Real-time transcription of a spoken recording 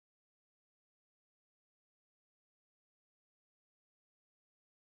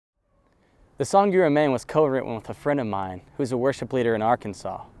The song You Remain was co-written with a friend of mine who's a worship leader in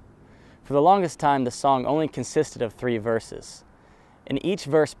Arkansas. For the longest time, the song only consisted of 3 verses, and each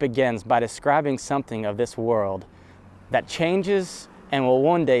verse begins by describing something of this world that changes and will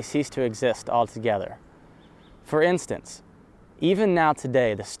one day cease to exist altogether. For instance, even now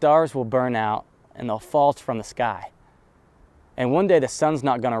today, the stars will burn out and they'll fall from the sky. And one day the sun's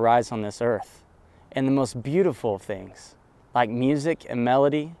not going to rise on this earth. And the most beautiful of things, like music and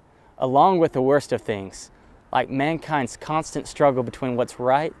melody, along with the worst of things, like mankind's constant struggle between what's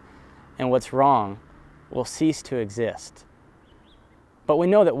right and what's wrong, will cease to exist. But we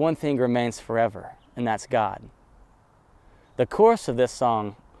know that one thing remains forever, and that's God. The chorus of this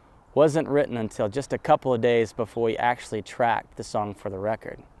song wasn't written until just a couple of days before we actually tracked the song for the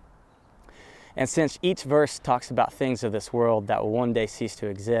record. And since each verse talks about things of this world that will one day cease to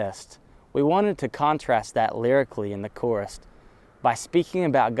exist, we wanted to contrast that lyrically in the chorus by speaking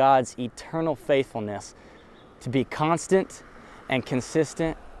about God's eternal faithfulness to be constant and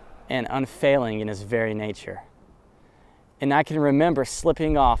consistent and unfailing in His very nature. And I can remember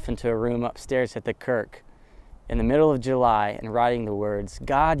slipping off into a room upstairs at the Kirk in the middle of July and writing the words,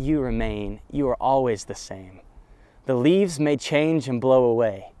 "God, you remain, you are always the same. The leaves may change and blow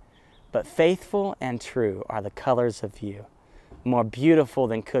away, but faithful and true are the colors of you, more beautiful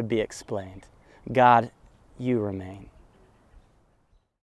than could be explained. God, you remain."